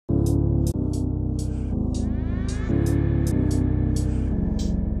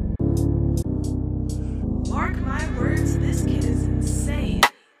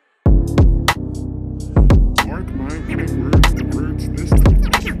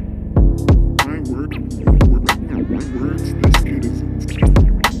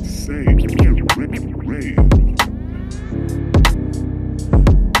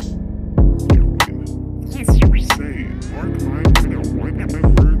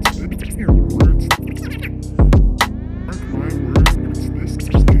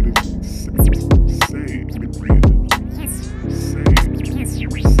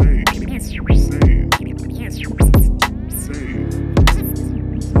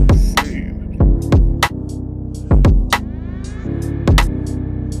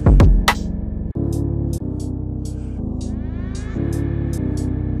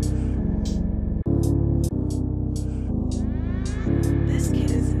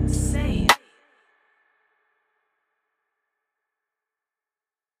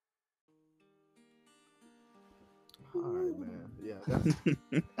That's.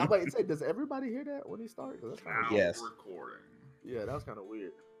 I'm about to say, does everybody hear that when he started? That's kind of Now Yes. recording. yeah, that was kind of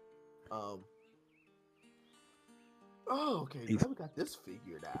weird. Oh, okay. He's- Now we got this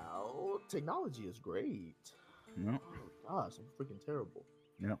figured out. Technology is great. No. Oh gosh, I'm freaking terrible.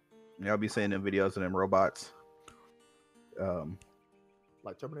 Y'all be seeing them videos of them robots.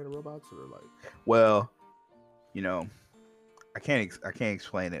 Like Terminator robots, or like Well, you know, I can't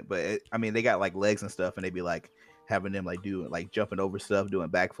explain it, but I mean, they got like legs and stuff, and they be like having them like doing like jumping over stuff, doing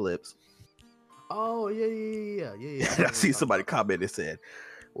backflips. oh yeah. And I see somebody comment and said,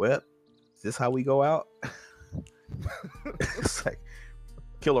 "Well, is this how we go out?" It's like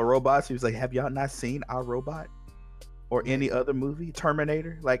Killer Robots. He was like, "Have y'all not seen our robot or any other movie,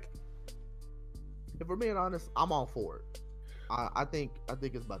 Terminator?" Like, If we're being honest, I'm all for it. I think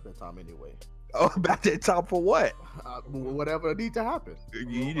it's about that time anyway. oh, about that time for what? Whatever need to happen. You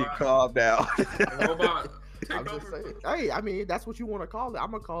need to calm down. Robot, I'm take just over. saying. Hey, I mean, that's what you want to call it.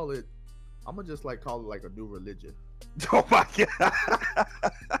 I'm gonna call it. I'm gonna just like call it like a new religion. Oh my god!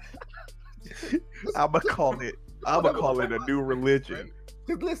 I'm gonna call it a new religion.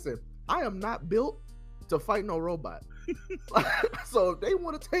 Because listen, I am not built to fight no robot. So if they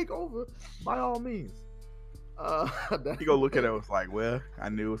want to take over, by all means. You go look at it. It was like, well, I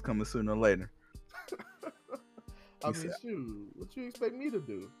knew it was coming sooner or later. I He mean, said- shoot, what you expect me to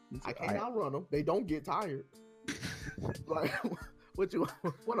do? I said, can't outrun them. They don't get tired. Like, what am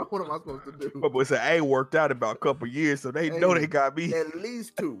I supposed to do? My boy said, I ain't worked out about a couple years, so they know they got me. At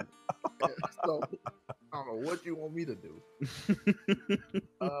least 2. So I don't know what you want me to do.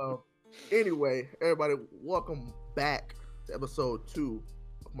 Anyway, everybody, welcome back to episode 2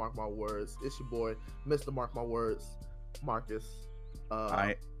 of Mark My Words. It's your boy, Mr. Mark My Words, Marcus.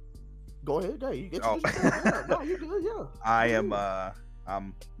 I Go ahead, Jay. You get Oh. yeah, no, you good, yeah. am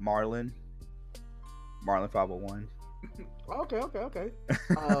I'm Marlon 501. Okay.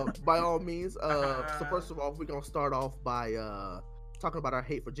 By all means, so first of all, we're gonna start off by talking about our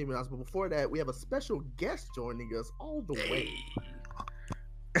hate for Jimmy Johnson. But before that, we have a special guest joining us all the way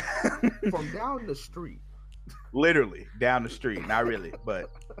from down the street. Literally down the street, not really, but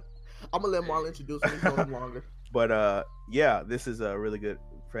I'm gonna let Marlon introduce him. He's known longer. yeah, this is a really good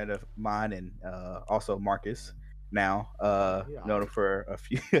friend of mine and also Marcus. Now, Yeah. known him for a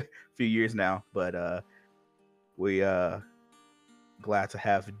few years now, but we glad to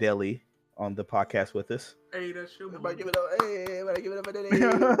have Deli on the podcast with us. Hey, that's your Everybody movie. give it up. Hey, everybody give it up for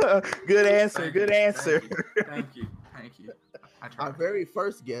that. Good answer. Thank Good you, answer. Thank you. I tried. Our very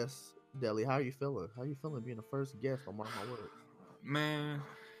first guest, Deli. How are you feeling? How you feeling being the first guest on Mark My Words? Man,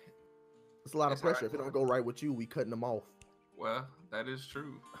 It's a lot of It's pressure. alright. If it don't go right with you, we cutting them off. well, that is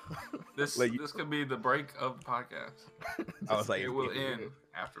true. This Like you- this could be the break of the podcast. I was like, It will if, end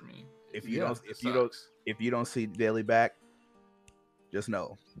after me. if you Yeah, don't, It if sucks. you don't see Deli back, just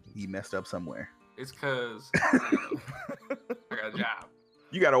know he messed up somewhere. It's cause I got a job.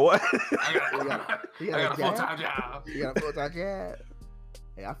 You got a what? I You got a job? full-time job. You got a full-time job.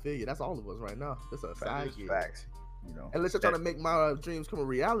 Hey, I feel you. That's all of us right now. That's a side Facts, gig. facts. You know, Unless you're trying to make my dreams come a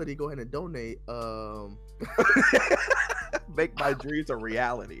reality, go ahead and donate. make my dreams a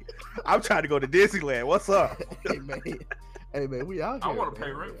reality. I'm trying to go to Disneyland. What's up? Hey man, we out I here. wanna pay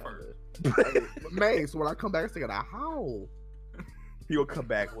man. rent We out first. here. Hey, man, so when I come back, I say, how? You'll come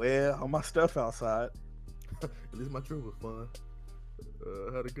back. Well, all my stuff outside. At least my trip was fun.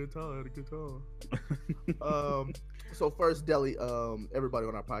 Had a good time. So first, Deli, everybody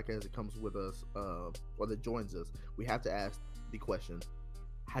on our podcast that comes with us, or that joins us, we have to ask the question: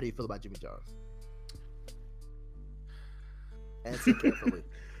 how do you feel about Jimmy John's? Answer carefully.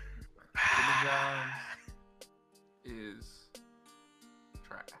 Jimmy John's is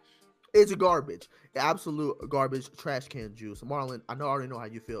trash. It's garbage, absolute garbage, trash can juice. Marlon, I already know how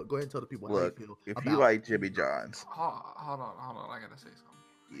you feel. Go ahead and tell the people Look, how you feel. if about you like Jimmy John's, Hold on. I gotta say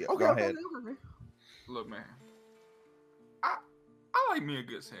something. yeah, okay, go okay, ahead. okay. Look, man. I like me a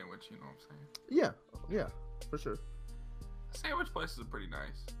good sandwich. You know what I'm saying? Yeah, for sure. Sandwich places are pretty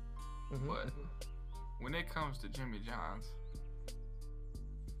nice, Mhm, but when it comes to Jimmy John's,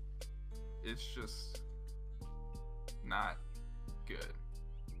 it's just not good.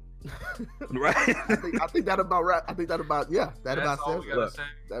 Right? I think that about right. I think that about that That's about all says we it. gotta Look. say.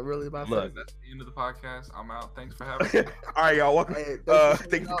 That really about Look. says it. That's the end of the podcast. I'm out. Thanks for having me. All right, y'all. Welcome. Hey, thanks for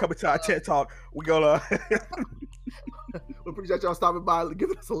Thank you for showing coming up. to our TED Talk. We gonna We appreciate y'all stopping by and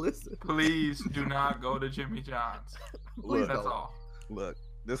giving us a listen. Please do not go to Jimmy John's. Please That's don't. all. look.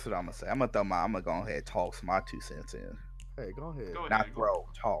 This is what I'm gonna say. I'm gonna go ahead and toss my 2 cents in. Hey, go ahead. Go ahead. Not throw,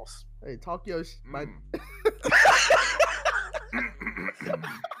 toss. Hey, talk your my Mm.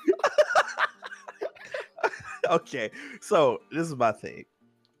 Okay, so this is my thing.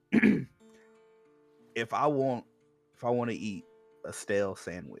 if I want to eat a stale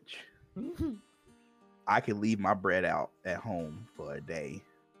sandwich, I can leave my bread out at home for a day.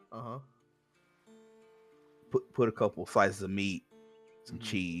 Uh-huh. Put a couple slices of meat, some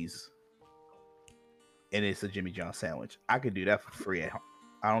cheese, and it's a Jimmy John sandwich. I could do that for free at home.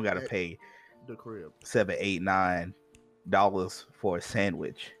 I don't gotta pay the crib $7, $8, $9 for a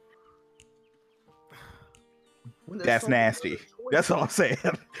sandwich. That's nasty. That's all I'm saying.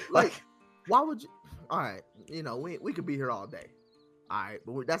 Like, why would you? All right, you know, we could be here all day. All right,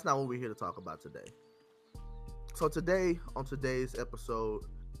 but that's not what we're here to talk about today. So today, on today's episode,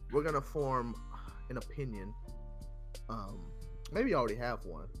 we're gonna form an opinion. Maybe you already have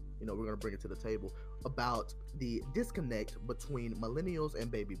one. You know, we're gonna bring it to the table about the disconnect between millennials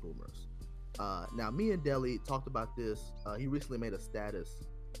and baby boomers. Now, me and Deli talked about this. He recently made a status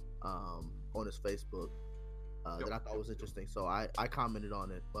on his Facebook that I thought was interesting. So I commented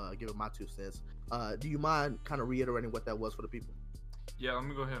on it, giving my 2 cents. Do you mind kind of reiterating what that was for the people? Yeah, let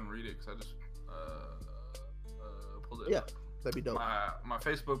me go ahead and read it because I just pulled it Yeah, up. that'd be dope. My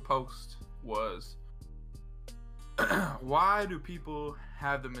Facebook post was, why do people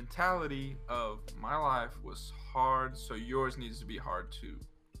have the mentality of my life was hard, so yours needs to be hard too?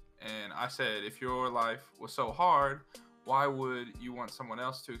 And I said, if your life was so hard, why would you want someone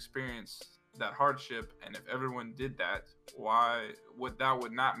else to experience that hardship? And if everyone did that, why would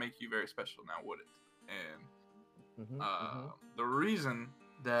not make you very special now, would it? And the reason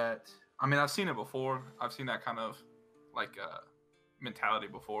that, I mean, I've seen it before. I've seen that kind of like mentality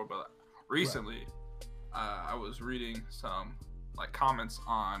before, but recently I was reading some like comments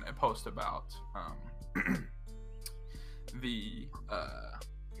on a post about the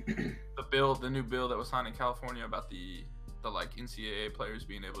new bill that was signed in California about the like NCAA players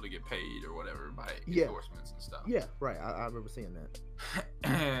being able to get paid or whatever by endorsements and stuff. Yeah, right. I remember seeing that.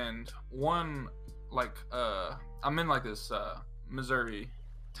 And one, like, I'm in like this Missouri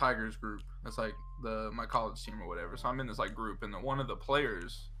Tigers group. That's like my college team or whatever. So I'm in this like group, and one of the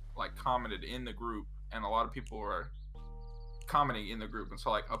players like commented in the group, and a lot of people were commenting in the group. And so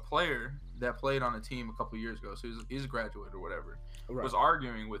like a player that played on a team a couple years ago, so he's a graduate or whatever, was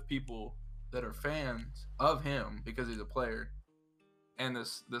arguing with people that are fans of him because he's a player. And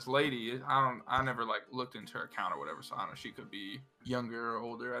this lady, I never like looked into her account or whatever, so I don't know, she could be younger or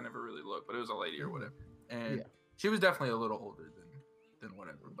older. I never really looked, but it was a lady or whatever. And she was definitely a little older than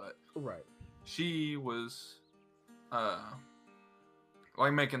whatever, but she was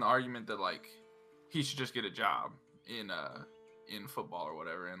like making the argument that like he should just get a job in football or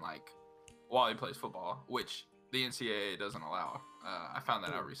whatever, and like while he plays football, which the NCAA doesn't allow. I found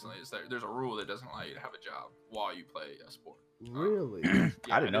that out recently. Is there's a rule that doesn't allow you to have a job while you play a sport. Really?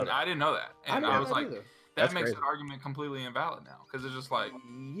 I didn't know that. I didn't know that, and I was like, either. That makes the argument completely invalid now, because it's just like,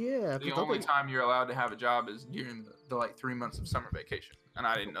 the only time you're allowed to have a job is during the like 3 months of summer vacation, and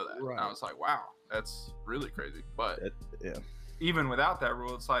I didn't know that. And I was like, wow, that's really crazy. But even without that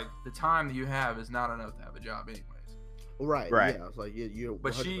rule, it's like the time that you have is not enough to have a job anyways. Right. Yeah, it's like you're 100%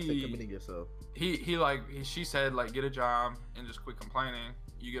 but committing yourself. She said like, get a job and just quit complaining.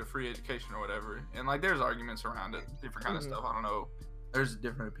 You get a free education or whatever. And like there's arguments around it, different kind of stuff. I don't know. There's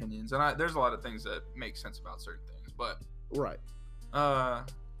different opinions, and there's a lot of things that make sense about certain things. But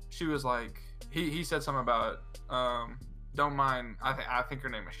she was like, he said something about don't mind. I think her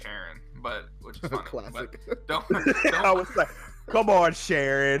name is Sharon, but which is funny. Classic. But don't I was like, come on,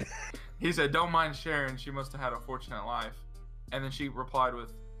 Sharon. He said, don't mind Sharon. She must have had a fortunate life. And then she replied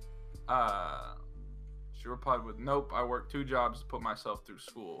with, nope, I worked 2 jobs to put myself through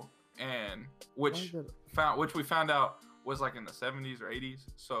school. And which we found out was like in the 70s or 80s.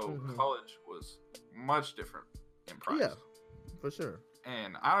 So college was much different in price. Yeah, for sure.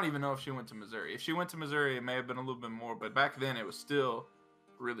 And I don't even know if she went to Missouri. If she went to Missouri, it may have been a little bit more, but back then it was still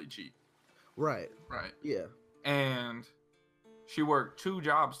really cheap. Right. Yeah. And she worked 2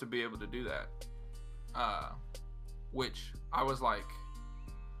 jobs to be able to do that. Which I was like,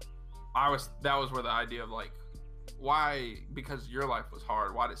 that was where the idea of like, why, because your life was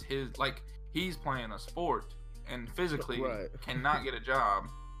hard, why does his, like, he's playing a sport and physically cannot get a job,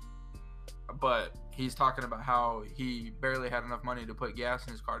 but he's talking about how he barely had enough money to put gas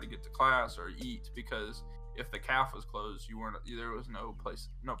in his car to get to class or eat, because if the calf was closed, there was no place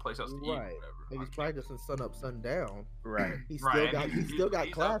else to eat or whatever. And he's practicing sun up, sun down. Right. He still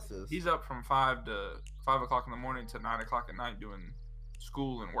got classes. He's up from 5 o'clock in the morning to 9 o'clock at night doing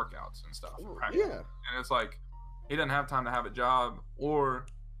school and workouts and stuff. Yeah. And it's like, he doesn't have time to have a job or,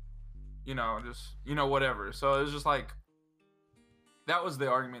 just, whatever. So it was just like, that was the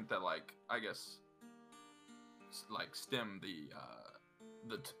argument that, like, I guess like stem the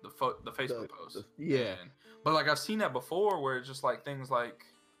Facebook post. Yeah. But like I've seen that before where it's just like things like,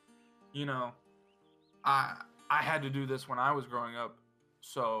 you know, I had to do this when I was growing up,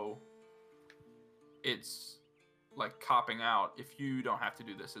 so it's like copping out if you don't have to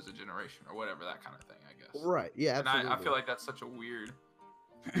do this as a generation or whatever, that kind of thing, I guess. Right. Yeah. Absolutely. And I feel like that's such a weird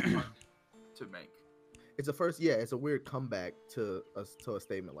to make. It's a weird comeback to a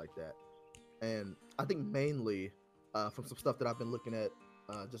statement like that, and I think mainly from some stuff that I've been looking at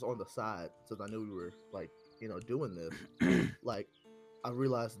just on the side since I knew we were like doing this, like I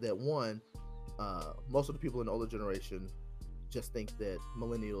realized that one, most of the people in the older generation just think that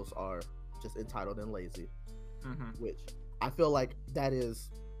millennials are just entitled and lazy, which I feel like that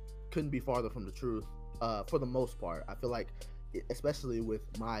couldn't be farther from the truth. For the most part, I feel like, especially with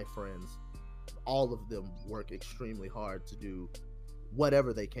my friends, all of them work extremely hard to do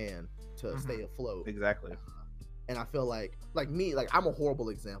whatever they can to stay afloat. Exactly. And I feel like me, like I'm a horrible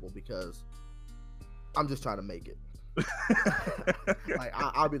example because I'm just trying to make it. Like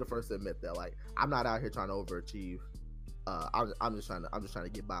I'll be the first to admit that. Like I'm not out here trying to overachieve. I'm just trying to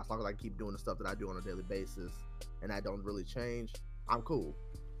get by. As long as I keep doing the stuff that I do on a daily basis and I don't really change, I'm cool.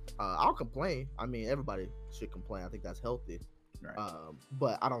 I'll complain. I mean, everybody should complain. I think that's healthy. Right.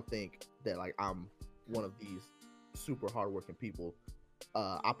 But I don't think that like I'm one of these super hardworking people.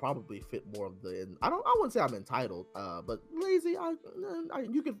 I probably fit more of I wouldn't say I'm entitled, but lazy.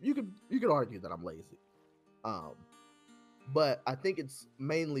 You could argue that I'm lazy. But I think it's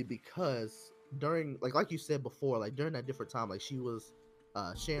mainly because during like you said before, like during that different time, like she was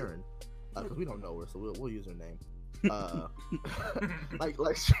Sharon, because we don't know her, so we'll use her name. like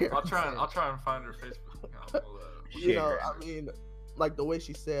Sharon. I'll try and find her Facebook. I mean, like the way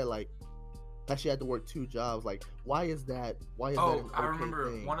she said like that she had to work 2 jobs. Like, why is that? Why is that? An I okay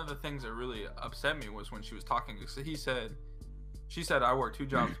remember thing? one of the things that really upset me was when she was talking. So she said, I work 2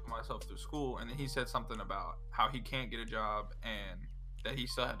 jobs to put myself through school, and then he said something about how he can't get a job and that he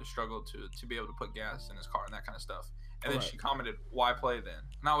still had to struggle to be able to put gas in his car and that kind of stuff. And then she commented, "Why play then?"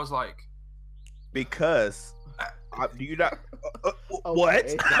 And I was like, "Because do you not? What?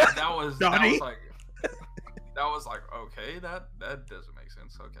 That was like okay, that doesn't make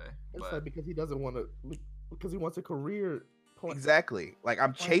sense. Okay, it's like because he doesn't want to, because he wants a career. Exactly. Like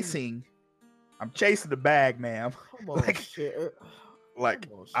I'm chasing the bag, ma'am. Come on, like, shit. Like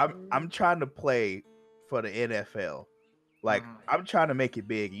I'm trying to play for the NFL. Like I'm trying to make it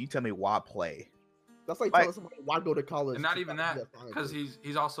big. And you tell me why play? That's like telling somebody why go to college. And not even that, because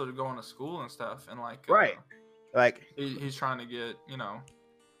he's also going to school and stuff, and like right, like he's trying to get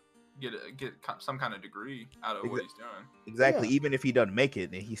get some kind of degree out of what he's doing. Exactly. Yeah. Even if he doesn't make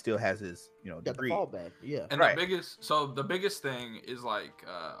it, then he still has his degree. The fallback. Yeah. And the biggest thing is like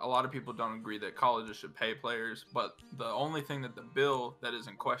a lot of people don't agree that colleges should pay players, but the only thing that the bill that is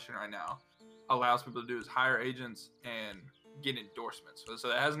in question right now allows people to do is hire agents and get endorsements. So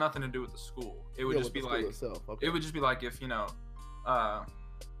that has nothing to do with the school. It would just be like it would just be like if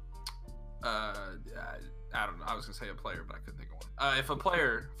I don't know. I was gonna say a player, but I couldn't think of one. If a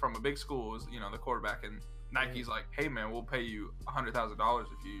player from a big school is, the quarterback, and Nike's like, "Hey man, we'll pay you $100,000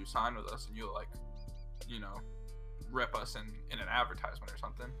 if you sign with us, and you'll rep us in an advertisement or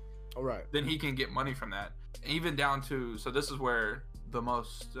something." All right. Then he can get money from that, even down to. So this is where the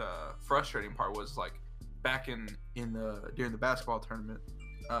most frustrating part was like back during the basketball tournament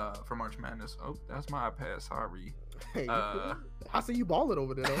for March Madness. Oh, that's my iPad. Sorry. Hey, I see you balling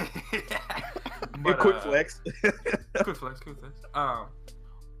over there. But, quick flex. Quick flex.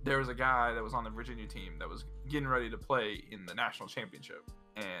 There was a guy that was on the Virginia team that was getting ready to play in the national championship,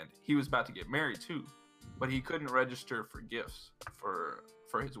 and he was about to get married too, but he couldn't register for gifts for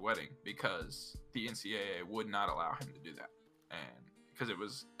his wedding because the NCAA would not allow him to do that, and because it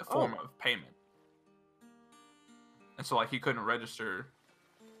was a form of payment, and so like he couldn't register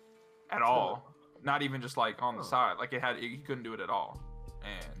at all. Not even just like on the side, like he couldn't do it at all,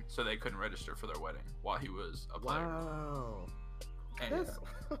 and so they couldn't register for their wedding while he was a player. Wow, and,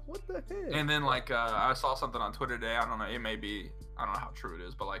 what the heck? And then like I saw something on Twitter today. I don't know, it may be, I don't know how true it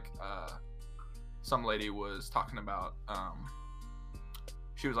is, but like some lady was talking about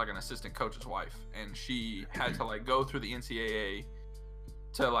she was like an assistant coach's wife, and she had to like go through the NCAA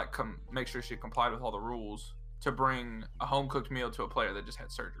to like make sure she complied with all the rules to bring a home cooked meal to a player that just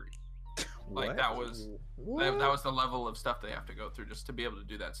had surgery. Like what? that was the level of stuff they have to go through just to be able to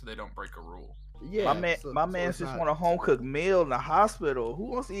do that, so they don't break a rule. Yeah, my man just want a home cooked meal in the hospital.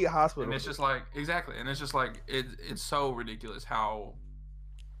 Who wants to eat a hospital? And it's just like exactly, and it's just like it's so ridiculous how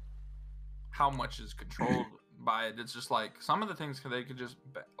much is controlled by it. It's just like some of the things they could just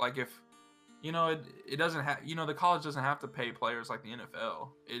like if it doesn't have, the college doesn't have to pay players like the NFL.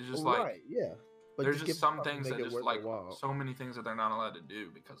 It's just like, right, yeah. But there's give just them some something to things make that it just worth like their while. so many things that they're not allowed to do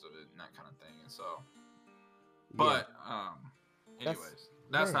because of it and that kind of thing. And so, Yeah. but That's- anyways,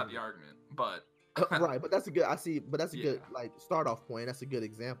 that's not man. the argument. But Right, but that's a good. I see, but that's a good Yeah. like start off point. That's a good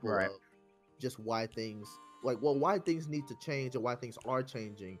example Right. of just why things why things need to change and why things are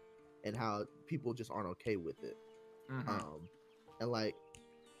changing, and how people just aren't okay with it. mhm. And like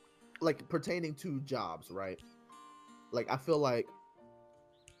pertaining to jobs, right? Like I feel like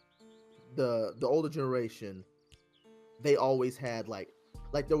the older generation, they always had like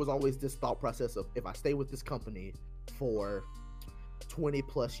there was always this thought process of, if I stay with this company for 20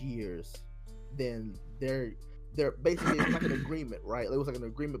 plus years, then they're basically, it's like an agreement, right? It was like an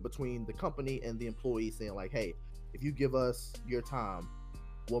agreement between the company and the employee saying like, hey, if you give us your time,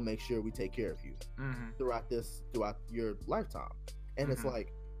 we'll make sure we take care of you Mhm. throughout your lifetime. And it's Mhm.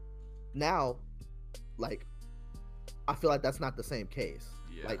 like, now, like, I feel like that's not the same case.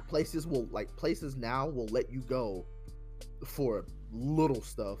 Yeah. Like places now will let you go for little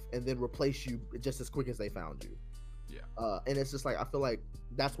stuff and then replace you just as quick as they found you. Yeah. And it's just like, I feel like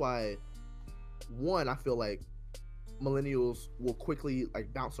that's why, one, I feel like millennials will quickly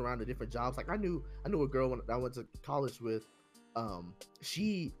like bounce around to different jobs. Like I knew a girl when I went to college with.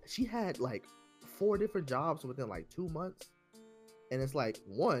 She had like 4 different jobs within like 2 months, and it's like,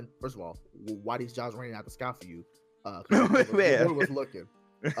 one, first of all, why these jobs raining out the sky for you? The Man. Lord was looking.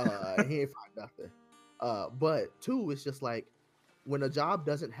 He ain't find nothing. But 2, it's just like, when a job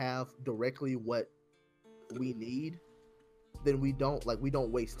doesn't have directly what we need, then we don't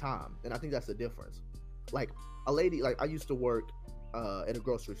waste time. And I think that's the difference. Like a lady, like I used to work at a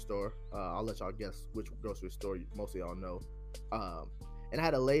grocery store. I'll let y'all guess which grocery store most of y'all know. And I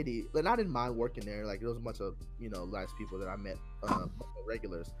had a lady, and I didn't mind working there. Like there was a bunch of nice people that I met,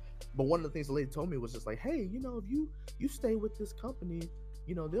 regulars. But one of the things the lady told me was just like, hey, if you stay with this company,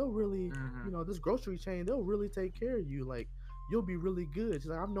 they'll really, Mhm. this grocery chain, they'll really take care of you. Like you'll be really good. She's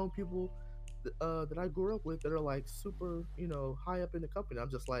like, I've known people that I grew up with that are like super, high up in the company. I'm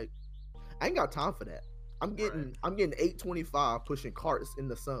just like, I ain't got time for that. I'm getting 825 pushing carts in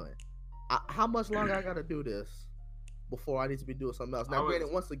the sun. How much longer I gotta do this before I need to be doing something else? Now,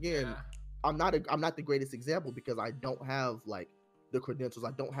 granted, once again, Yeah. I'm not the greatest example because I don't have like the credentials.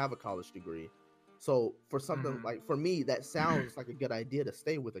 I don't have a college degree. So for something Mhm. like, for me, that sounds like a good idea to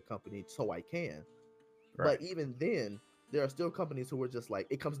stay with a company so I can. Right. But even then, there are still companies who are just like,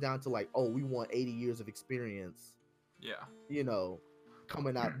 it comes down to like, oh, we want 80 years of experience, Yeah.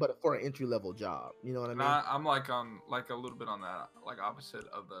 coming out, but for an entry level job. You know what I And mean? I'm like on like a little bit on that like opposite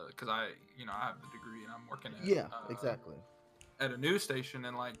of the, because I have the degree and I'm working at Yeah, exactly. at a news station,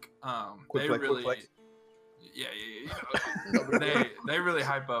 and like Quick they flex, quick really flex. yeah they really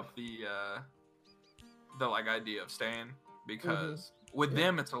hype up the like idea of staying, because with Yeah.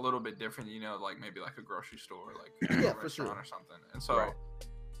 them it's a little bit different, like maybe like a grocery store, like Yeah, a for restaurant sure. or something. And so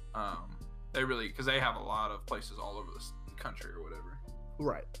Right. they really, because they have a lot of places all over the country or whatever,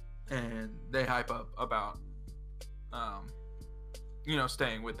 Right. and they hype up about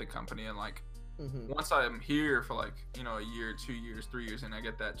staying with the company. And like once I'm here for like a year, 2 years, 3 years, and I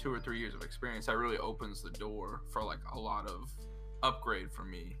get that 2 or 3 years of experience, that really opens the door for like a lot of upgrade for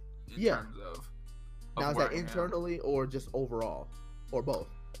me in Yeah. terms of Now, is where that I am. internally or just overall, or both?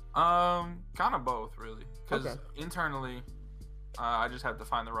 Kind of both, really. Because Okay. internally, I just have to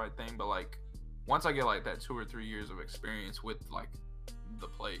find the right thing. But like, once I get like that 2 or 3 years of experience with like the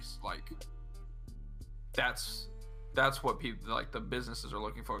place, like that's what people, like the businesses, are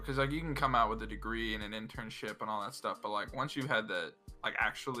looking for. Because like you can come out with a degree and an internship and all that stuff, but like once you've had that like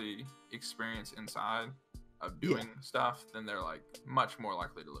actually experience inside of doing stuff, then they're like much more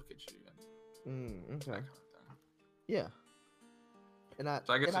likely to look at you and Okay. that kind of thing. Yeah. And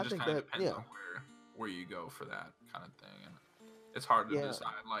So I guess it just think kind of that, depends on where you go for that kind of thing, and it's hard to Yeah.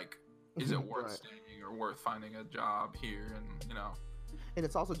 decide like, is it worth Right. staying or worth finding a job here, and And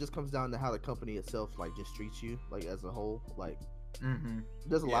it's also just comes down to how the company itself like just treats you, like as a whole. Like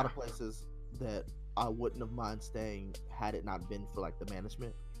there's a lot of places that I wouldn't have mind staying had it not been for like the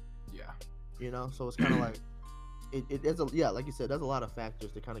management. yeah. So it's kind of like it is like you said, there's a lot of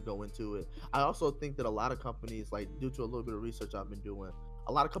factors that kind of go into it. I also think that a lot of companies, like due to a little bit of research I've been doing,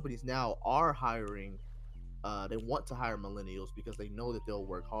 a lot of companies now are hiring. They want to hire millennials because they know that they'll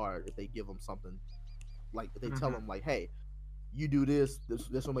work hard if they give them something. Like if they tell them like, hey, you do this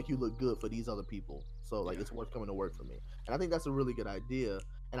will make you look good for these other people. So like it's worth coming to work for me. And I think that's a really good idea.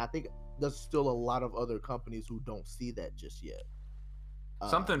 And I think there's still a lot of other companies who don't see that just yet.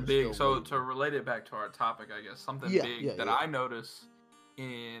 Something they're big. still So to waiting. relate it back to our topic, I guess something Yeah, big yeah, that yeah. I notice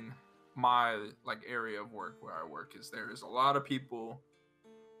in my like area of work where I work is there is a lot of people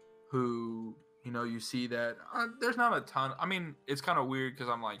who, you know, you see that there's not a ton. I mean, it's kind of weird because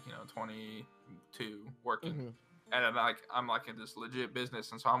I'm like, you know, 22 working, Mm-hmm. and I'm like in this legit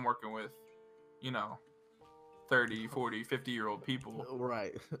business, and so I'm working with, you know, 30, 40, 50-year-old people,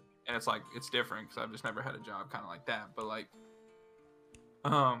 Right. and it's like it's different because I've just never had a job kind of like that. But like,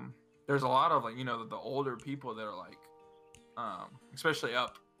 there's a lot of like, you know, the older people that are like, especially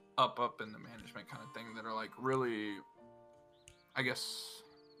up in the management kind of thing, that are like really, I guess,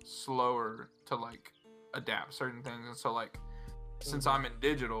 slower to like adapt certain things. And so like, since I'm in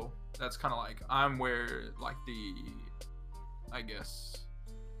digital, that's kind of like I'm where like the, I guess,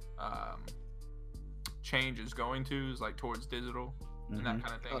 change is going to is like towards digital and that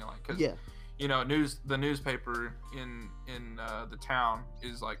kind of thing. Like, cause Yeah. you know, the newspaper in the town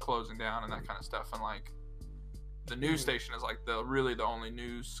is like closing down and that kind of stuff, and like the news station is like the only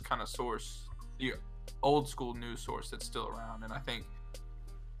news kind of source, the old school news source that's still around. And I think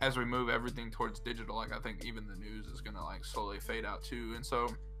as we move everything towards digital, like I think even the news is gonna like slowly fade out too. And so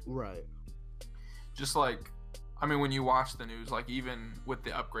Right. just like, I mean, when you watch the news, like even with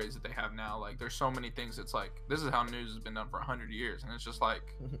the upgrades that they have now, like there's so many things. It's like this is how news has been done for 100 years, and it's just like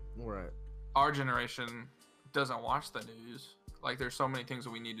Right. our generation doesn't watch the news. Like there's so many things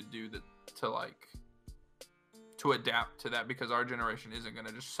that we need to do to adapt to that, because our generation isn't going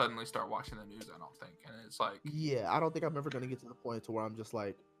to just suddenly start watching the news, I don't think. And it's like, Yeah, I don't think I'm ever gonna get to the point to where I'm just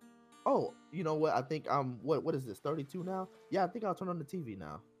like, oh, you know what? I think I'm what is this, 32 now? Yeah, I think I'll turn on the TV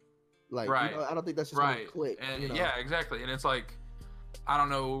now. Like, right, you know, I don't think that's just right, gonna click. and You know? yeah, exactly. And it's like, I don't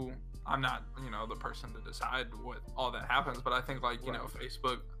know, I'm not, you know, the person to decide what all that happens, but I think like, you know,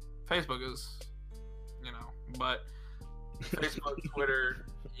 Facebook is, you know, but Facebook, Twitter,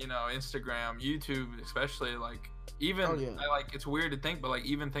 you know, Instagram, YouTube, especially, like even I, like, it's weird to think, but like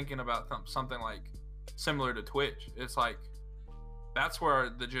even thinking about something like similar to Twitch, it's like that's where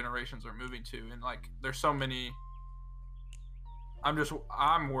the generations are moving to. And like there's so many,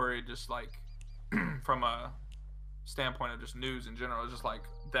 I'm worried just like from a standpoint of just news in general, just like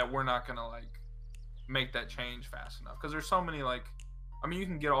that we're not gonna like make that change fast enough, because there's so many, like, I mean, you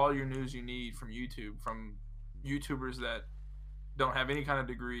can get all your news you need from YouTube, from YouTubers that don't have any kind of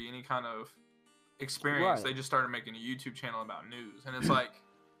degree, any kind of experience. Right. They just started making a YouTube channel about news, and it's like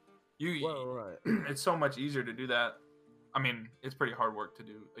Right. it's so much easier to do that. I mean, it's pretty hard work to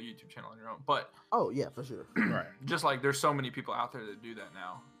do a YouTube channel on your own, but Oh yeah, for sure. Right. just like there's so many people out there that do that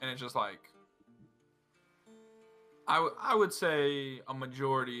now, and it's just like I would say a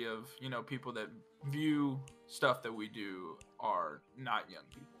majority of, you know, people that view stuff that we do are not young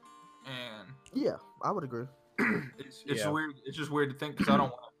people, and Yeah, I would agree. it's weird. It's just weird to think, because I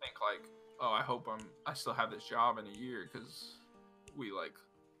don't want to think like, oh, I hope I still have this job in a year because we like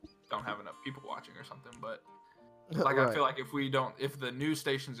don't have enough people watching or something. But like, Right. I feel like if the news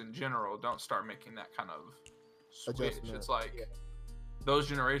stations in general don't start making that kind of switch, Adjustment. it's like those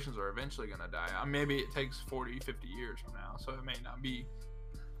generations are eventually going to die. Maybe it takes 40, 50 years from now, so it may not be,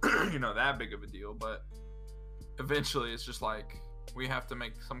 you know, that big of a deal, but eventually it's just like we have to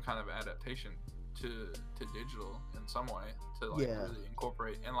make some kind of adaptation to digital in some way to like really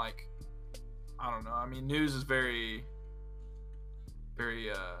incorporate. And like, I don't know, I mean, news is very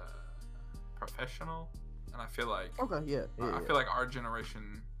professional, and I feel like I feel like our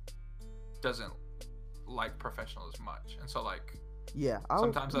generation doesn't like professional as much, and so like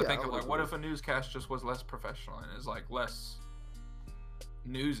sometimes I think of like, what if a newscast just was less professional and is like less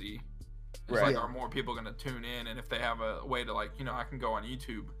newsy? It's like, are more people going to tune in? And if they have a way to, like, you know, I can go on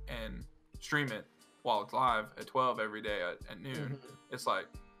YouTube and stream it while it's live at 12 every day at noon. It's like,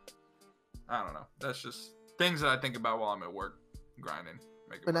 I don't know. That's just things that I think about while I'm at work grinding.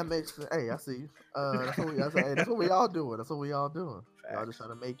 And that makes, hey, I see you. That's what we all doing. That's what we all doing. Y'all just trying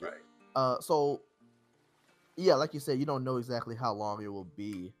to make it. So, yeah, like you said, you don't know exactly how long it will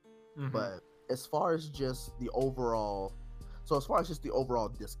be, but as far as just the overall,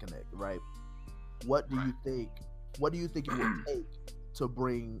 disconnect, right? What do you think? What do you think it will take to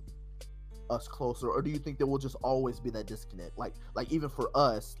bring us closer, or do you think there will just always be that disconnect? Like even for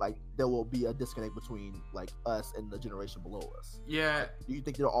us, like there will be a disconnect between like us and the generation below us. Yeah. Like, do you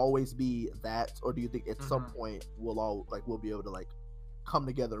think there'll always be that, or do you think at some point we'll be able to like come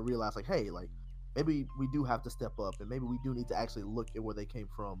together and realize like, hey, like maybe we do have to step up, and maybe we do need to actually look at where they came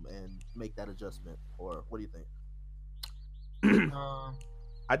from and make that adjustment? Or what do you think?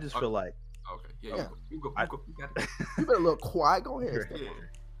 I just feel like you go. You got it. You better look quiet. Go ahead. Yeah.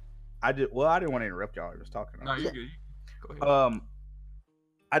 I didn't want to interrupt y'all. I was talking. No, you're good. Go ahead.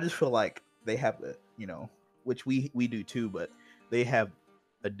 I just feel like they have the, you know, which we do too, but they have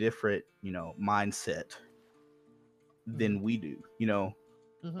a different, mindset than we do.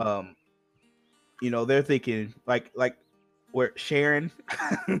 Mhm. They're thinking like where Sharon,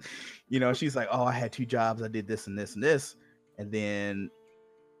 she's like, oh, I had 2 jobs, I did this and this and this, and then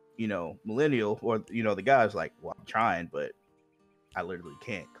millennial or the guy's like, well, I'm trying, but I literally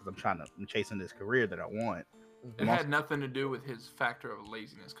can't because I'm chasing this career that I want. It had nothing to do with his factor of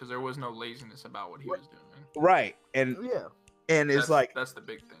laziness, because there was no laziness about what he was doing. Right, and Yeah. it's that's the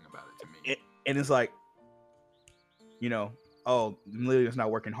big thing about it to me. And it's like, oh, the millennials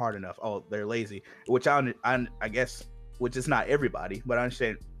not working hard enough. Oh, they're lazy, which I guess, which is not everybody, but I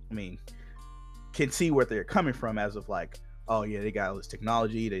understand. I mean, can see where they're coming from as of like, oh yeah, they got all this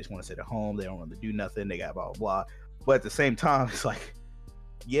technology, they just want to sit at home, they don't want to do nothing, they got blah blah blah. But at the same time, it's like,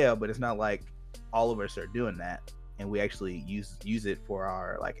 yeah, but it's not like all of us are doing that, and we actually use it for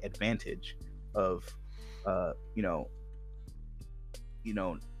our like advantage of,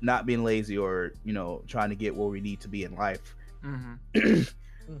 not being lazy or trying to get where we need to be in life. And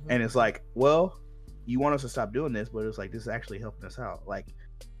it's like, well, you want us to stop doing this, but it's like, this is actually helping us out. Like,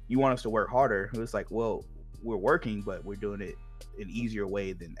 you want us to work harder. It's like, well, we're working, but we're doing it an easier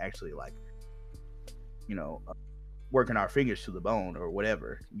way than actually like, working our fingers to the bone or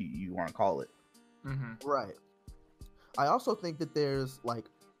whatever you want to call it. Right. I also think that there's like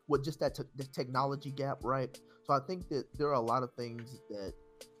with just that the technology gap, right? So I think that there are a lot of things that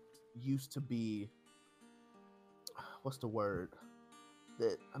used to be, what's the word?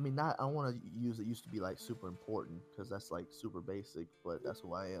 That I mean, not I don't want to use it used to be like super important because that's like super basic, but that's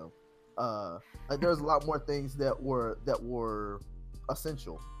who I am. Like there's a lot more things that were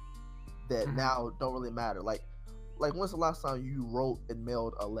essential that now don't really matter. Like when's the last time you wrote and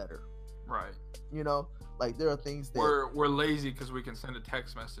mailed a letter? Right. Like there are things that we're lazy because we can send a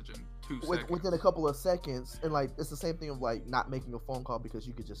text message in 2 seconds. Within a couple of seconds, and like it's the same thing of like not making a phone call because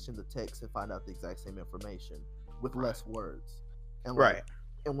you could just send a text and find out the exact same information with less words. And like,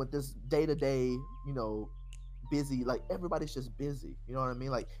 and with this day to day, busy, like everybody's just busy. You know what I mean?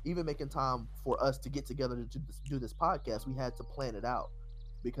 Like even making time for us to get together to do this podcast, we had to plan it out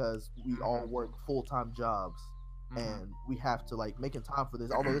because we all work full-time jobs, and we have to like making time for this.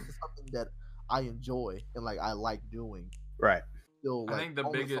 Although this is something that I enjoy and like I like doing. Right. Still, like, I think the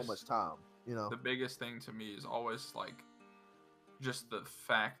only biggest so much time. The biggest thing to me is always like just the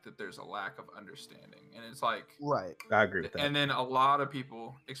fact that there's a lack of understanding, and it's like I agree with that. And then a lot of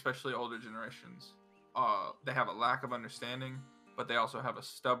people, especially older generations, they have a lack of understanding, but they also have a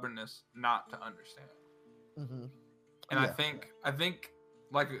stubbornness not to understand. And I think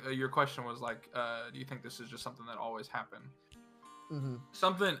like your question was like, do you think this is just something that always happened?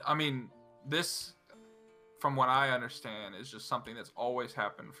 Something, I mean, this, from what I understand, is just something that's always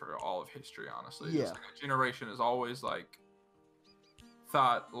happened for all of history, honestly. It's like a generation is always like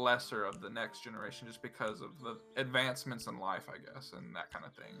thought lesser of the next generation just because of the advancements in life, I guess, and that kind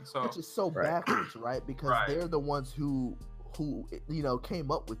of thing. So which is so backwards, right? Because they're the ones who came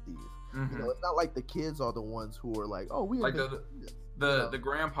up with these. It's not like the kids are the ones who are like, oh, we like the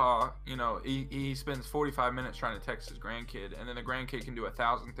grandpa, he spends 45 minutes trying to text his grandkid, and then the grandkid can do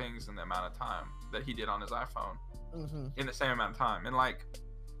 1,000 things in the amount of time that he did on his iPhone in the same amount of time. And like,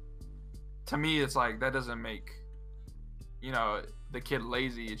 to me, it's like that doesn't make the kid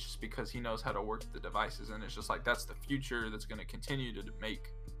lazy. It's just because he knows how to work the devices, and it's just like that's the future that's going to continue to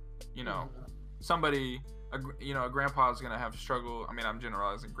make somebody a grandpa's going to have struggle. I mean, I'm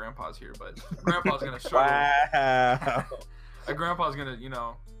generalizing grandpas here, but grandpa's going to struggle. Wow. A grandpa's gonna,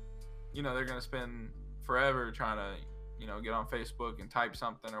 they're gonna spend forever trying to, get on Facebook and type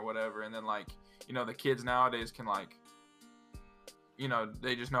something or whatever, and then like, the kids nowadays can like,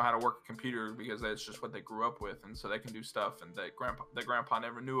 they just know how to work a computer because that's just what they grew up with, and so they can do stuff and that grandpa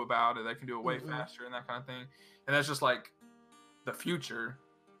never knew about, and they can do it way faster and that kind of thing, and that's just like the future,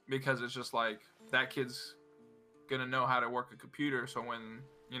 because it's just like that kid's gonna know how to work a computer, so when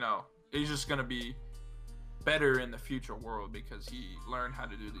he's just gonna be better in the future world because he learned how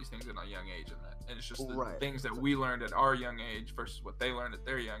to do these things at a young age, and it's just the things that we learned at our young age versus what they learned at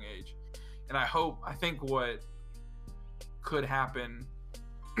their young age. And I think what could happen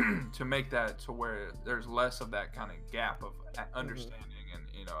to make that to where there's less of that kind of gap of understanding and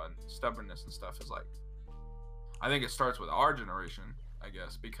and stubbornness and stuff is like, I think it starts with our generation, I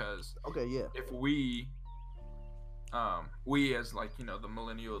guess, because if we as like the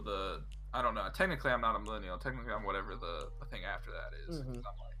millennial, I don't know. Technically, I'm not a millennial. Technically, I'm whatever the thing after that is. 'Cause I'm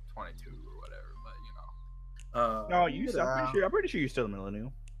like 22 or whatever. But No, I'm pretty sure you're still a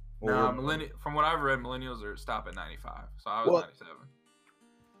millennial. No, from what I've read, millennials stop at 95. So I was 97.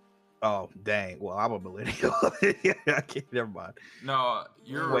 Oh dang! Well, I'm a millennial. Yeah, I can't. Never mind. No,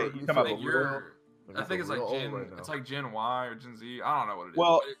 you're. Wait, you talking I about think the you're. Like, I we think it's feel like real old Gen. right now. It's like Gen Y or Gen Z. I don't know what it is.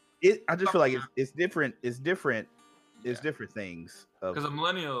 Well, but I just feel like it's different. It's different. It's Yeah. different things. Because a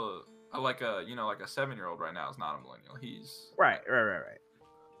millennial, like a 7-year-old right now is not a millennial. He's Right.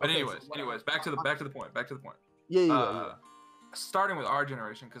 But Okay, anyways, back to the point. Back to the point. Yeah. Starting with our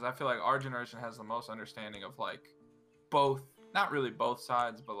generation, because I feel like our generation has the most understanding of like both, not really both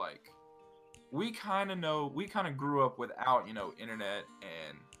sides, but like we kind of grew up without internet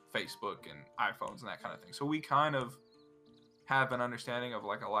and Facebook and iPhones and that kind of thing. So we kind of have an understanding of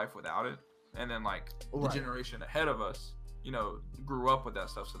like a life without it, and then like the Right. generation ahead of us, grew up with that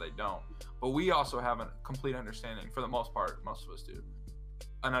stuff, so they don't. But we also have a complete understanding, for the most part, most of us do,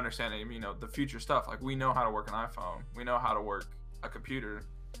 an understanding of the future stuff. Like we know how to work an iPhone, we know how to work a computer,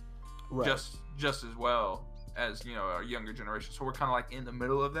 Right. just as well as our younger generation. So we're kind of like in the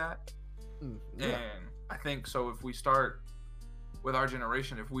middle of that. Yeah. And I think so if we start with our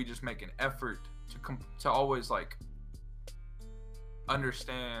generation, if we just make an effort to always like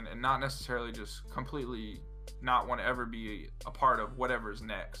understand and not necessarily just completely not want to ever be a part of whatever's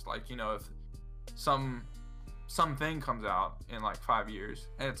next. Like if something comes out in like 5 years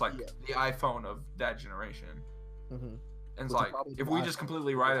and it's like the iPhone of that generation, Mhm. and it's Which will like probably if be we iPhone. just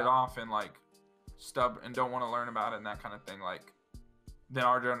completely write it off and like stub and don't want to learn about it and that kind of thing, like then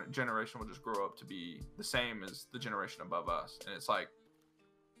our generation will just grow up to be the same as the generation above us. And it's like,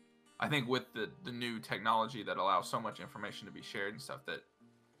 I think with the new technology that allows so much information to be shared and stuff, that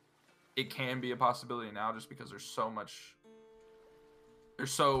it can be a possibility now, just because there's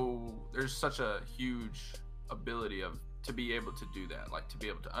such a huge ability to be able to do that, like to be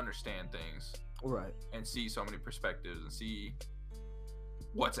able to understand things Right. and see so many perspectives and see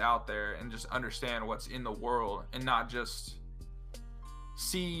what's out there and just understand what's in the world, and not just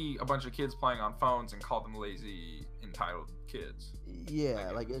see a bunch of kids playing on phones and call them lazy, entitled kids.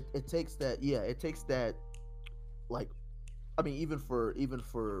 Yeah, like it takes that. Yeah, it takes that. Like, I mean, even for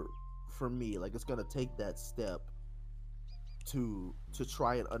me, like it's gonna take that step to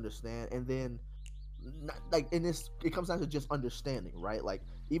try and understand, and then not, like in this, it comes down to just understanding, right? Like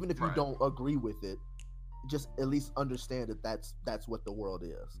even if you Right. don't agree with it, just at least understand that that's what the world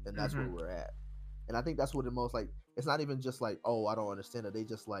is, and that's where we're at. And I think that's what it most like. It's not even just like, oh, I don't understand it. They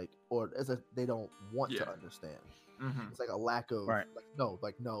just like, or they don't want to understand. Mm-hmm. It's like a lack of Right. no.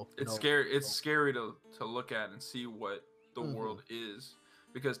 It's no, scary. It's no. scary to look at and see what the Mhm. world is,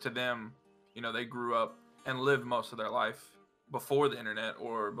 because to them, they grew up and lived most of their life before the internet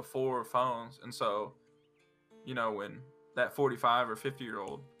or before phones, and so, when that 45 or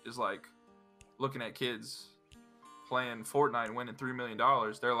 50-year-old is like looking at kids playing Fortnite and winning $3 million,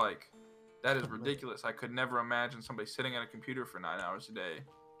 they're like, that is ridiculous. I could never imagine somebody sitting at a computer for 9 hours a day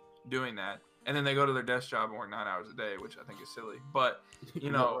doing that. And then they go to their desk job and work 9 hours a day, which I think is silly. But,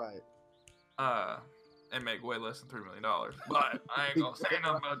 right. and make way less than $3 million. But I ain't gonna say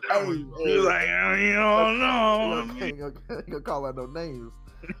nothing about that. Hey, one. hey. You're like, you don't know. Ain't gonna call out no names.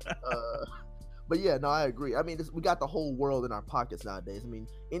 But yeah, no, I agree. I mean, we got the whole world in our pockets nowadays. I mean,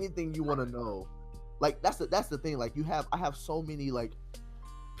 anything you want to know, like that's the thing. Like I have so many like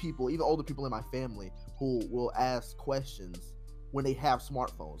people, even older people in my family, who will ask questions when they have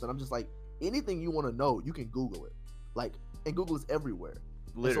smartphones, and I'm just like, anything you want to know, you can Google it. Like, and Google is everywhere.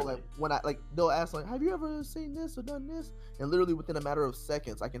 And so like when they'll ask like, have you ever seen this or done this? And literally within a matter of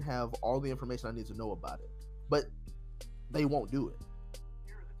seconds, I can have all the information I need to know about it. But they won't do it.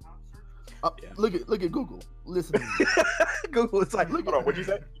 Look at Google. Listen to me. Google, it's like, hold on, what'd you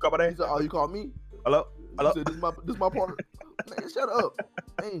say? You call my He name? said, "Oh, you called me? Hello? He said, this my part." Man, shut up.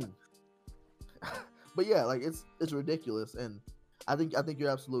 Dang. But yeah, like it's ridiculous, and I think you're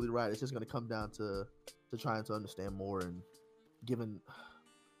absolutely right. It's just gonna come down to trying to understand more and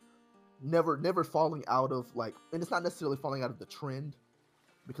never falling out of like, and it's not necessarily falling out of the trend,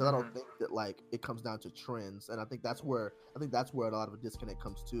 because I don't think that like it comes down to trends, and I think that's where a lot of a disconnect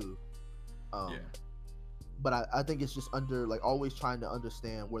comes to. But I think it's just always trying to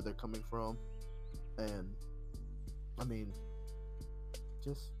understand where they're coming from, and I mean,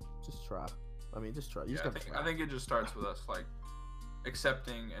 just try. I mean, just try. I think it just starts with us like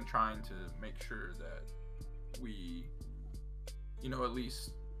accepting and trying to make sure that we, at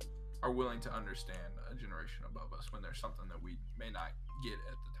least are willing to understand a generation above us when there's something that we may not get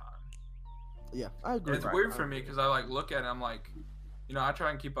at the time. Yeah, I agree. And it's weird for me because I like look at it, I'm like, I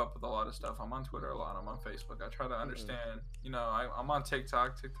try and keep up with a lot of stuff. I'm on Twitter a lot. I'm on Facebook. I try to understand. I'm on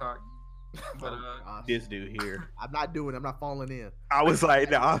TikTok. But this dude here, I'm not falling in. I was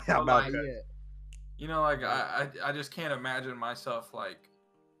like, no, I'm not. I just can't imagine myself like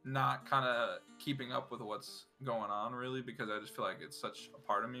not kind of keeping up with what's going on really, because I just feel like it's such a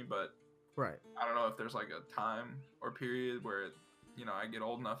part of me. But Right. I don't know if there's like a time or period where I get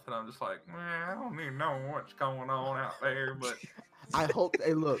old enough that I'm just like, man, I don't even know what's going on out there. But I hope.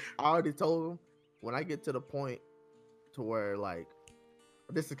 Hey, look, I already told him when I get to the point to where like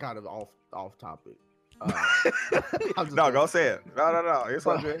this is kind of off topic. I'm just No, gonna go say it. No. It's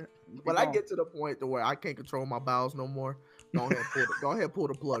all But- good. When I get to the point to where I can't control my bowels no more, go ahead and pull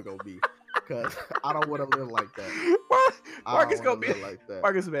the plug on me, because I don't want to live like that. Marcus I gonna don't be wanna live like that.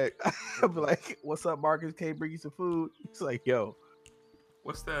 Marcus back. I'll be like, "What's up, Marcus? Can't bring you some food?" He's like, "Yo,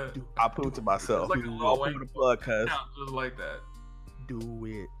 what's that? I pooped to myself. It's like a I'll Lil pull Wayne the plug, cuz." Yeah, just like that. Do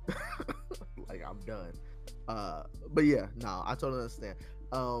it. Like I'm done. But yeah, no, I totally understand.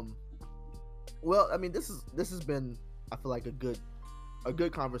 Well, I mean, this has been, I feel like, a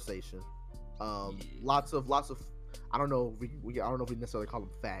good conversation. Yeah. Lots of I don't know if I don't know if we necessarily call them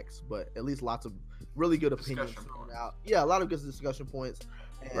facts, but at least lots of really good opinions Discussion coming points. out. Yeah, a lot of good discussion points,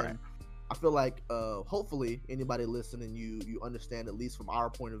 and Right. I feel like hopefully anybody listening, you understand at least from our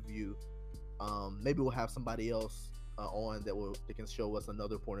point of view. Maybe we'll have somebody else on that can show us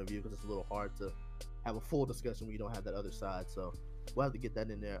another point of view, because it's a little hard to have a full discussion when you don't have that other side. So we'll have to get that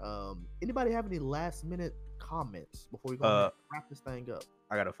in there. Anybody have any last minute comments before we go ahead and wrap this thing up?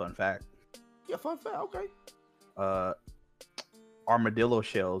 I got a fun fact. Yeah, fun fact. Okay. Armadillo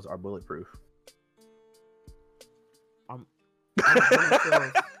shells are bulletproof. Armadillo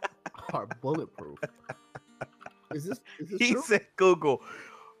shells are bulletproof. Is this He true? said Google.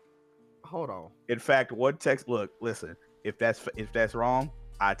 Hold on. In fact, one text. Look, listen. If that's wrong,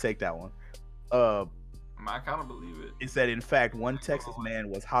 I take that one. I kind of believe it. It said, in fact, one Texas man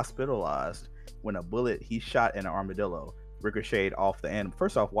was hospitalized when a bullet he shot in an armadillo ricocheted off the animal.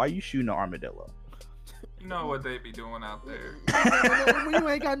 First off, why are you shooting an armadillo? You know what they be doing out there When you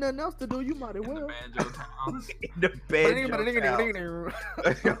ain't got nothing else to do, you might as in the well. banjo towns. In the bed.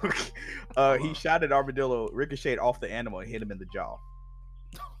 He shot an armadillo, ricocheted off the animal, and hit him in the jaw.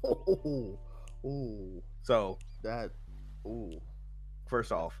 Ooh, So, ooh.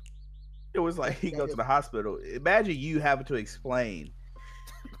 first off, it was like he That goes is- to the hospital. Imagine you having to explain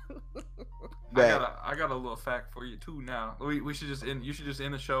I that. got a little fact for you too. Now we should just end. You should just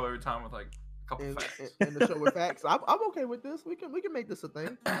end the show every time with like a couple facts. In the show with facts. I'm okay with this. We can make this a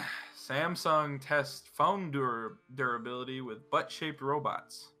thing. Samsung tests phone durability with butt-shaped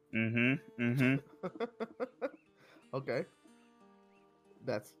robots. Okay.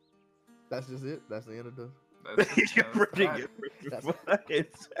 That's just it. That's the end of the. That's You're the pretty fact. good.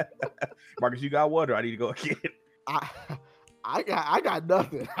 Marcus, you got water. I need to go again. I got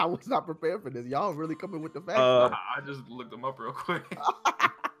nothing. I was not prepared for this. Y'all really coming with the facts. I just looked them up real quick.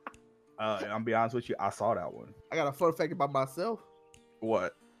 I'm be honest with you, I saw that one. I got a fun fact about myself.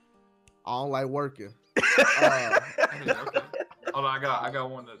 What? I don't like working. Yeah, okay. Hold on, I got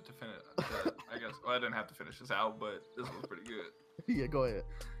one to finish. I guess I didn't have to finish this out, but this was pretty good. Yeah, go ahead.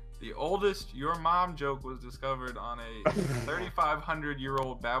 The oldest "your mom" joke was discovered on a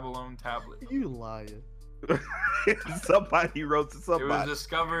 3,500-year-old Babylon tablet. You lying. Somebody wrote to It was somebody.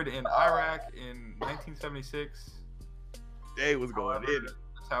 discovered in Iraq in 1976. They was going However, in. the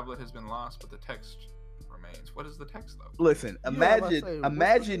tablet has been lost, but the text remains. What is the text though? Listen, Yeah, I was about to imagine say, what's the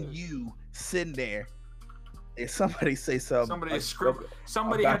imagine text? you sitting there and somebody say something. Somebody like, script.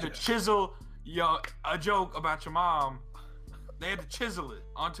 Somebody about had to you. chisel a joke about your mom. They had to chisel it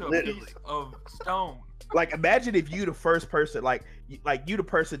onto a Literally. piece of stone. Like, imagine if you the first person, like you the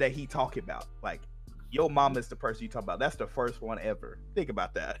person that he talking about. Like, your mom is the person you talk about. That's the first one ever. Think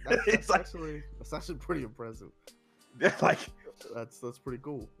about that. It's like That's actually pretty impressive. that's like That's pretty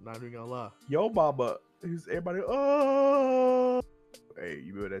cool. Not even gonna lie. your mama. Is everybody? Oh, hey,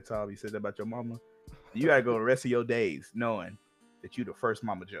 you remember that time you said that about your mama? You gotta go the rest of your days knowing that you the first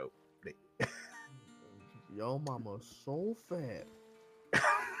mama joke. Yo, mama, so fat.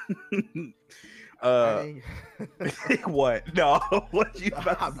 I ain't- What? No, what you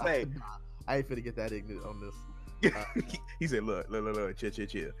about I'm to not- say? I ain't finna get that ignorant on this. He said, look,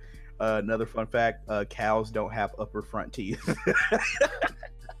 chill. Another fun fact: cows don't have upper front teeth.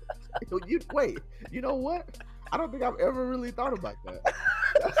 Wait, you know what? I don't think I've ever really thought about that.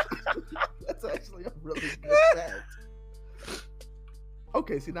 That's actually a really good fact.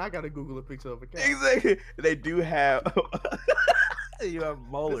 Okay, see now I gotta Google a picture of a cat. Exactly. They do have you have This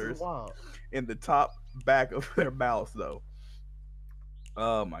molars is wild. in the top back of their mouths, though.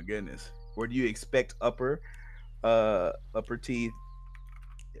 Oh my goodness. Where do you expect upper teeth,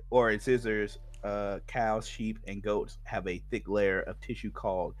 or in scissors? Cows, sheep, and goats have a thick layer of tissue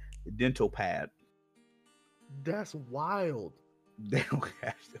called dental pad. That's wild. They don't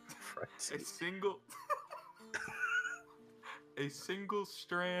hash them fried A chicken. single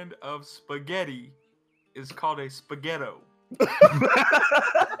strand of spaghetti is called a spaghetto.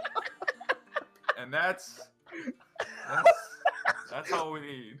 And that's all we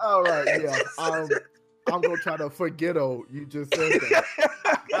need. All right, yeah. I'm gonna try to forget. You just said that.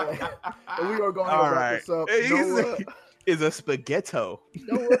 And we are going to All wrap right. this up. Noah, Is a spaghetto.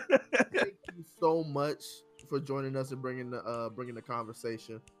 Noah, thank you so much for joining us and bringing the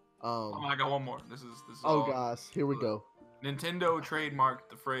conversation. I got one more. This is Oh all- gosh, here we go. Nintendo trademarked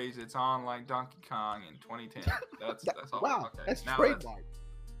the phrase "It's on like Donkey Kong" in 2010. That's all. Wow, Okay. that's Now trademark.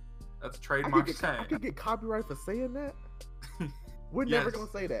 That's I trademark could saying. get copyright for saying that. We're Yes. never gonna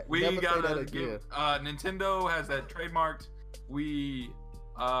say that. We never say that gotta again. give. Nintendo has that trademarked. We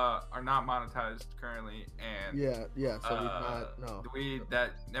are not monetized currently, and Yeah. So we not no.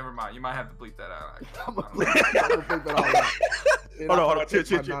 Never mind. You might have to bleep that out. I'm gonna bleep it all out. And Hold I'm on. gonna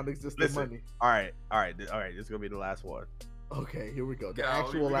take my Chill. non-existent Listen. money. All right. This is gonna be the last one. Okay, here we go. The Golly,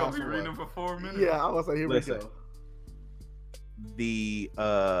 actual we gonna last be reading one. them for 4 minutes. Yeah, I was like, here Listen. we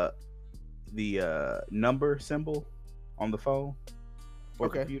go. The number symbol on the phone or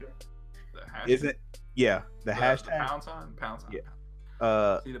Okay. computer The hashtag. isn't the The hashtag. pound sign.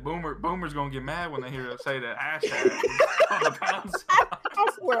 Yeah. See, the boomers gonna get mad when they hear us say that hashtag on the pound sign. I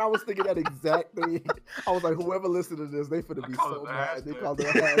swear I was thinking that exact thing. I was like, whoever listened to this, they finna I be call so it the mad. They hashtag. call it a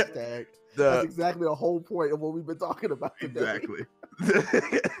hashtag. That's The exactly the whole point of what we've been talking about today. exactly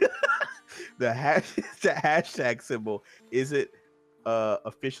the hashtag symbol is it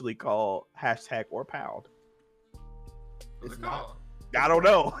officially called hashtag or pound? What's It's it not. called? I don't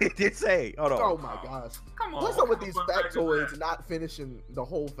know. It did say. Hold on. Oh my gosh. Come on. What's up with how these much fact is factoids that? not finishing the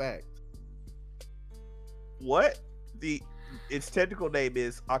whole fact? What? Its technical name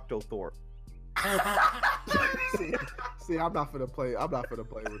is Octothorpe. See, I'm not finna play. I'm not finna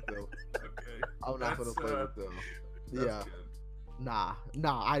play with them. Okay. I'm not That's, finna play with them. That's Yeah. good.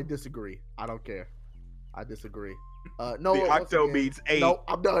 Nah, I disagree. I don't care. I disagree. No, The once octo again- means 8. No,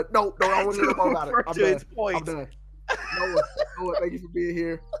 I'm done. No, I want to hear more about it. I'm To done. its points. I'm done. Noah, thank you for being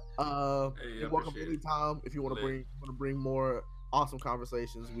here. Hey, You're I welcome appreciate it. anytime. If you want to Lit. bring more awesome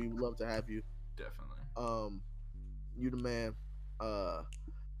conversations, we would love to have you. Definitely. You the man.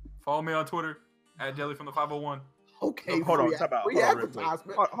 Follow me on Twitter at Jelly from the 501. Okay. Hold on, free- time out. free Hold on real quick.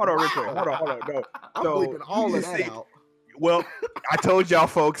 advertisement. Hold on, real quick. Wow. Hold on. No. I'm So, bleeping all you of just that said- out. Well, I told y'all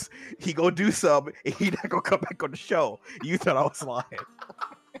folks he gonna do something and he not gonna come back on the show. You thought I was lying.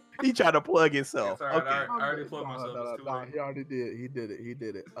 He tried to plug himself. It's all right, Okay. I already plugged myself. It's too late. He already did. He did it. He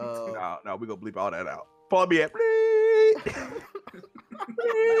did it. No, we gonna bleep all that out. Follow me at bleep.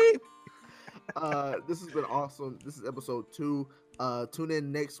 Bleep. This has been awesome. This is episode 2. Tune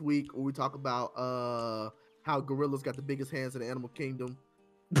in next week where we talk about how gorillas got the biggest hands in the animal kingdom.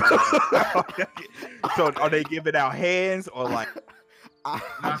 So are they giving out hands or like?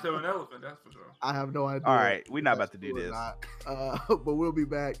 Not to an elephant, that's for sure. I have no idea. All right, we're not if about to that's do true or this. not. But we'll be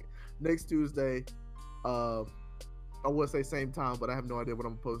back next Tuesday. I would say same time, but I have no idea when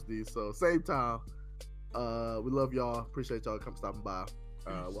I'm gonna post these. So same time. We love y'all. Appreciate y'all stopping by.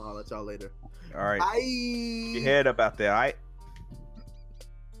 We'll holler at y'all later. All right, Bye. your head up out there. All right.